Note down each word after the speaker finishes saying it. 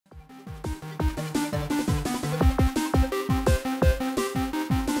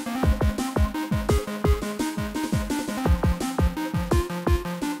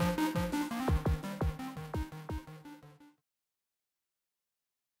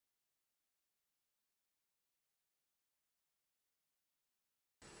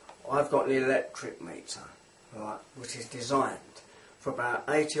I've got the electric meter, right, which is designed for about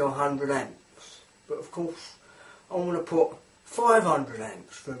 80 or 100 amps. But of course, I want to put 500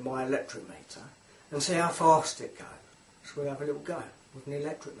 amps through my electric meter and see how fast it goes. So we have a little go with an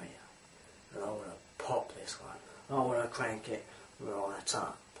electric meter. And I want to pop this one. I want to crank it right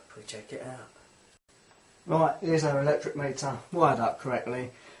up. We check it out. Right, here's our electric meter, wired up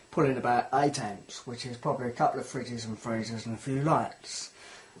correctly, pulling about 8 amps, which is probably a couple of fridges and freezers and a few lights.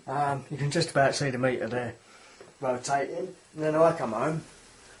 You can just about see the meter there rotating. And then I come home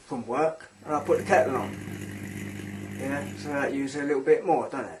from work and I put the kettle on. Yeah, so that uses a little bit more,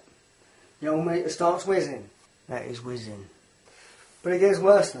 doesn't it? The old meter starts whizzing. That is whizzing. But it gets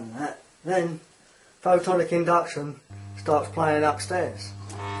worse than that. Then photonic induction starts playing upstairs.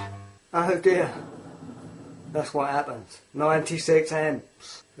 Oh dear. That's what happens. 96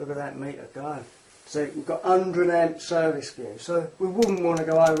 amps. Look at that meter go. So we've got 100 amp service view. So we wouldn't want to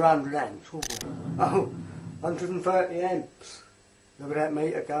go over 100 amps, would we? Oh, 130 amps. Look at that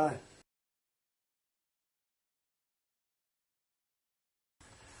meter go.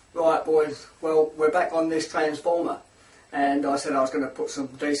 Right boys, well we're back on this transformer. And I said I was going to put some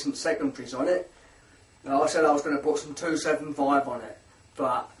decent secondaries on it. I said I was going to put some 275 on it.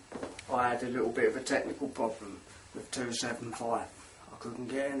 But I had a little bit of a technical problem with 275. I couldn't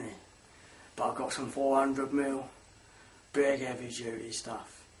get any. But I got some 400mm, big heavy duty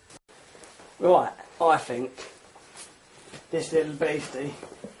stuff. Right, I think this little beastie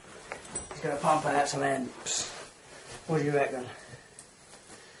is going to pump out some amps. What do you reckon?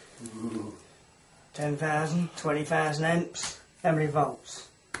 10,000, 20,000 amps? How many volts?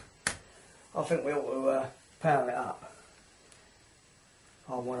 I think we ought to power it up.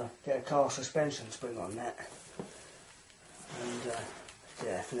 I want to get a car suspension spring on that. And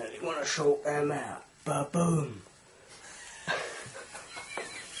definitely want to short them out. Ba-boom!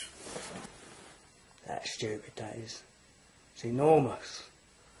 That's stupid, that is. It's enormous.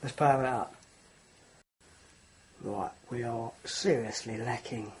 Let's power it up. Right, we are seriously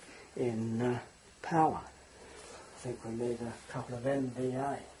lacking in power. I think we need a couple of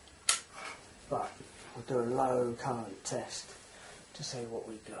MVA. But we'll do a low current test to see what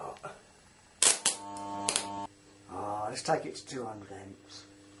we got. Let's take it to 200 amps.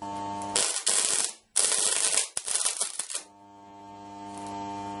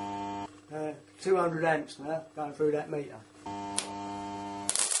 200 amps now, going through that meter.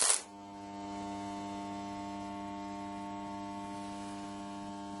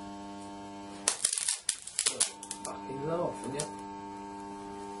 Fucking laughing, yeah.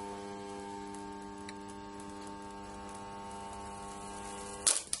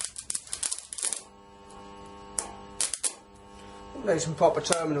 There's some proper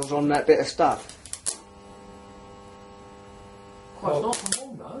terminals on that bit of stuff. Well, it's not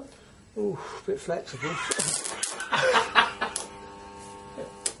from home though. Ooh, a bit flexible.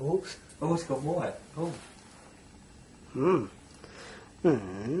 Oops. Oh, it's got wire. Oh.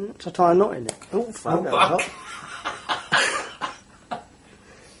 So tie a knot in it. Oh, fuck that up.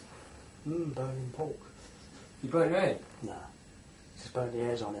 Burning pork. You burnt your head? No. Just burnt the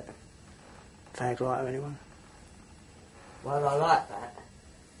hairs on it. Fag lighter, anyone? Well, I like that.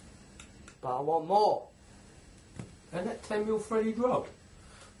 But I want more. And that 10mm threaded rod?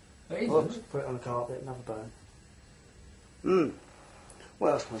 That isn't. Oops, put it on the carpet, another burn.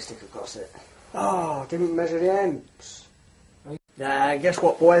 What else can we stick across it? Oh, didn't measure the amps. Yeah, guess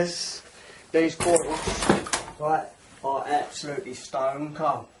what boys? These coils, right, are absolutely stone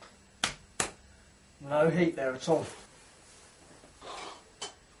cold. No heat there at all.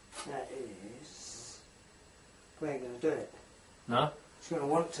 That is... We ain't going to do it. No? It's going to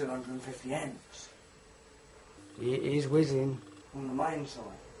want 250 amps. It is whizzing on the main side.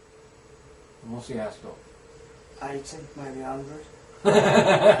 And what's the house got? 80, maybe 100.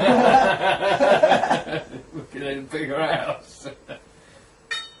 Looking at a bigger house.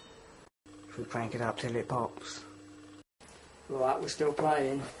 Should we crank it up till it pops? Right, we're still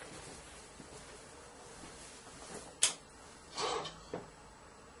playing.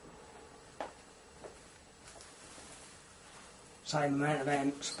 Same amount of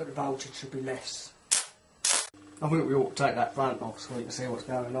amps, but the voltage should be less. I think we ought to take that front off so we can see what's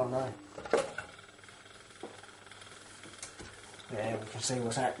going on now. Yeah, we can see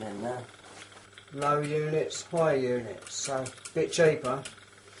what's happening now. Low units, high units, so a bit cheaper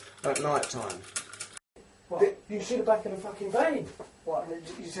at night time. What? You can see the back of the fucking vein. What,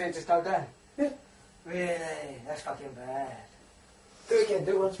 you see it just go down? Yeah. Really? That's fucking bad. Do it again,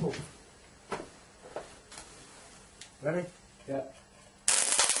 do it once more. Ready? Yeah.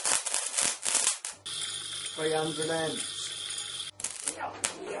 300 amps.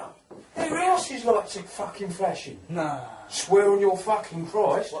 Yeah. Their houses lights are fucking flashing. No. Swear on your fucking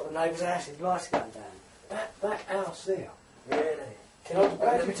Christ. What, the neighbour's house, his lights going down? That house there. Really? Can I...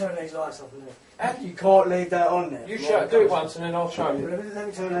 Let me turn these lights off in there. You can't leave that on there. You do it once and then I'll show you. Let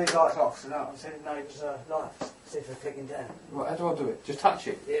me turn these lights off so now I can see the neighbour's lights. See if they're clicking down. Right, how do I do it? Just touch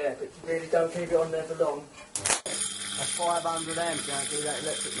it? Yeah, but you really don't keep it on there for long. That's 500 amps going through that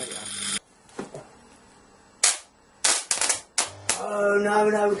electric meter. Oh,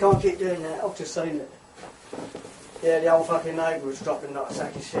 no, we can't keep doing that. I've just seen it. Yeah, the old fucking neighbour was dropping like a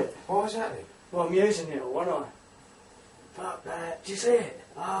sack of shit. Why was that then? Well, I'm using it all, aren't I? Fuck that. Do you see it?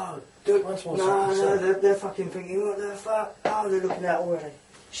 Oh, Do it once more. no, they're fucking thinking, what the fuck? Oh, they're looking out already.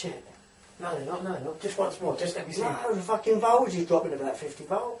 Shit. No, they're not, no. Just once more. Just let me see. No, the fucking voltage is dropping about 50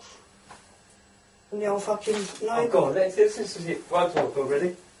 volts. And the old fucking neighbour. Oh, go on, this is it. Once more, go,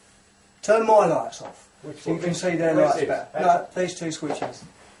 ready? Turn my lights off. Which So you one? can see their Where's lights this? better. That's No, these two switches.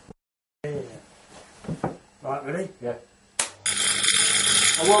 Yeah. Right, ready? Yeah.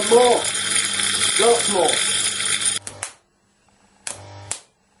 I want more. Lots more.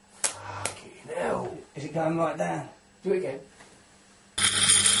 Fucking hell. Is it going right down? Do it again.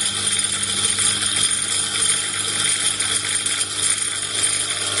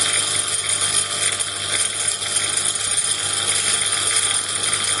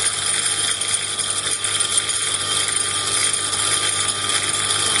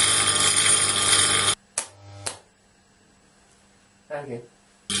 Again.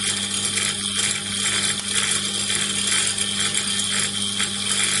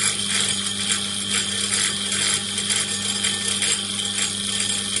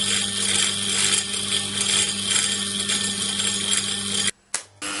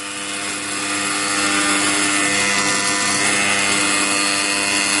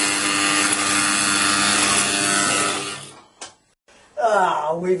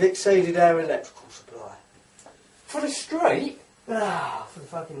 Ah, we've exceeded our electrical supply. For the street? Ah, for the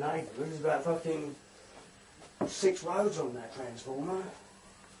fucking neighbour. There's about fucking 6 roads on that transformer.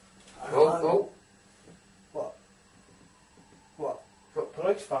 Oh. What? What? Got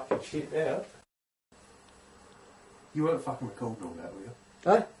police fucking shit there. You weren't fucking recording all that, were you?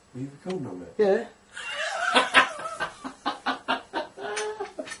 Huh? Were you recording all that? Yeah.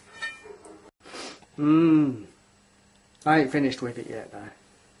 I ain't finished with it yet though.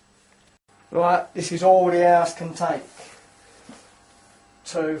 Right, this is all the house can take.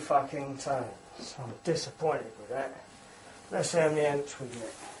 2 fucking tons. I'm disappointed with that. Let's see how many amps we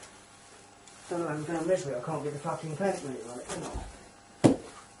get. Don't know how I'm going to measure it. I can't get the fucking pentameter right, can I?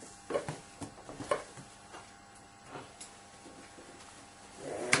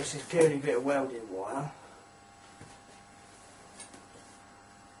 Yeah, this is purely a bit of welding wire.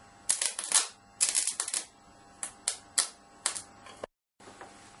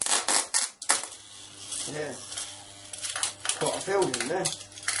 Yeah. Quite a building there.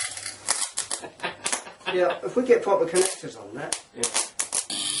 Yeah, if we get proper connectors on that. Yeah.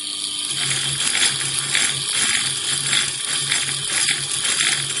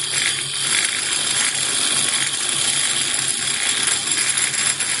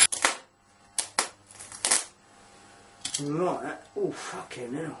 Right. Oh,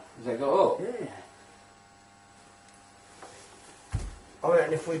 fucking hell. Has that got up? Yeah. I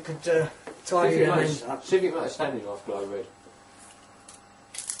reckon if we could tidy the ends up. See if you might standing off glow red.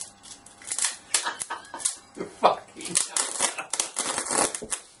 Fucking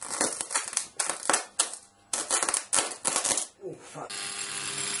Oh, fuck.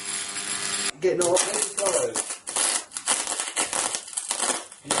 Getting all right.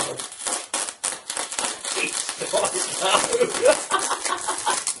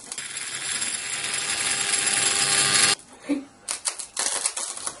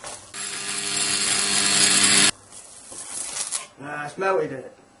 Nah, it's melted in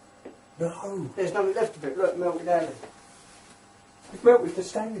it. No. There's nothing left of it. Look, melted down it. It's melted the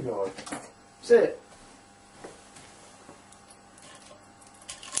standing line. See it?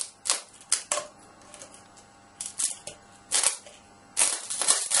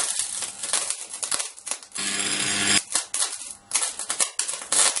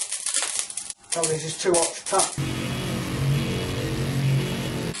 Oh, this is too hot to touch.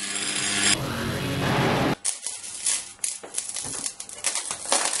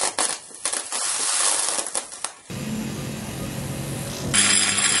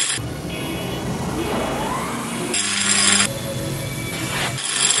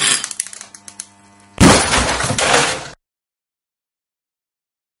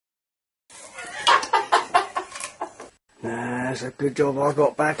 Nah, it's a good job I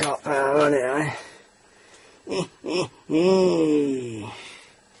got backup power on it, eh?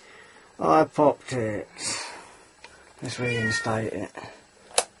 I popped it. Let's reinstate it.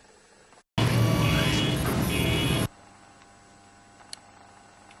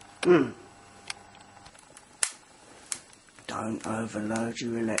 Don't overload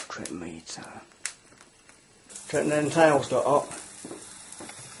your electric meter. Turn them tails got hot.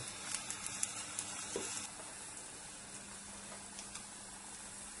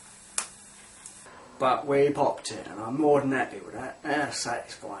 But we popped it, and I'm more than happy with that. How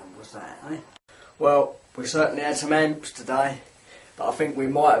satisfying was that, eh? Well, we certainly had some amps today, but I think we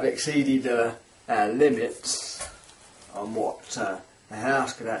might have exceeded our limits on what the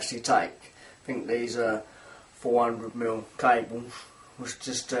house could actually take. I think these 400mm cables was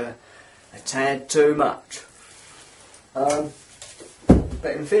just a tad too much. But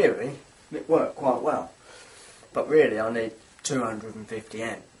in theory, it worked quite well. But really, I need 250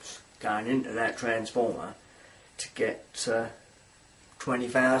 amps going into that transformer to get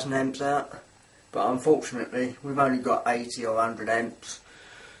 20,000 amps out. But unfortunately, we've only got 80 or 100 amps.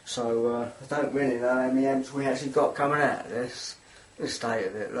 So I don't really know how many amps we actually got coming out of this. The state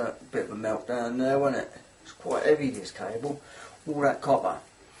of it, look, a bit of a meltdown there, wasn't it? It's quite heavy, this cable, all that copper.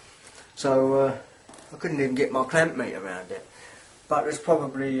 So I couldn't even get my clamp meter around it. But there's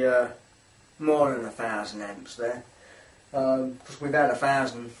probably more than 1,000 amps there. Because we've had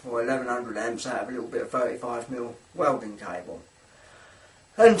 1,000 or 1,100 amps out of a little bit of 35mm welding cable.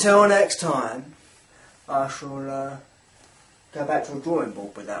 Until next time, I shall go back to a drawing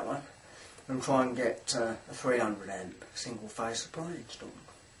board with that one and try and get a 300 amp single phase supply installed.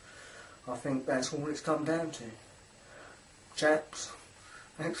 I think that's all it's come down to. Chaps,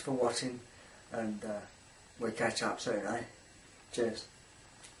 thanks for watching, and we'll catch up soon, eh? Cheers.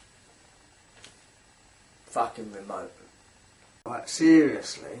 Fucking remote. Right,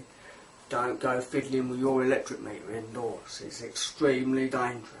 seriously, don't go fiddling with your electric meter indoors. It's extremely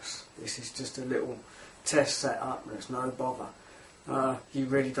dangerous. This is just a little test setup, there's no bother. You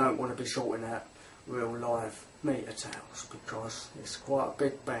really don't want to be sorting out real live meter tails because it's quite a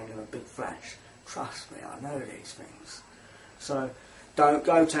big bang and a big flash. Trust me, I know these things. So don't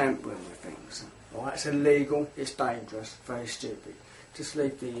go tampering with things. Right, it's illegal, it's dangerous, very stupid. Just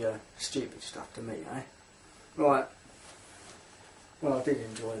leave the stupid stuff to me, eh? Right. Well, I did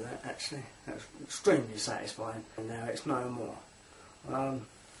enjoy that actually. That was extremely satisfying. And now it's no more.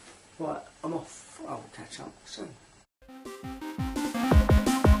 Right, I'm off. I'll catch up soon.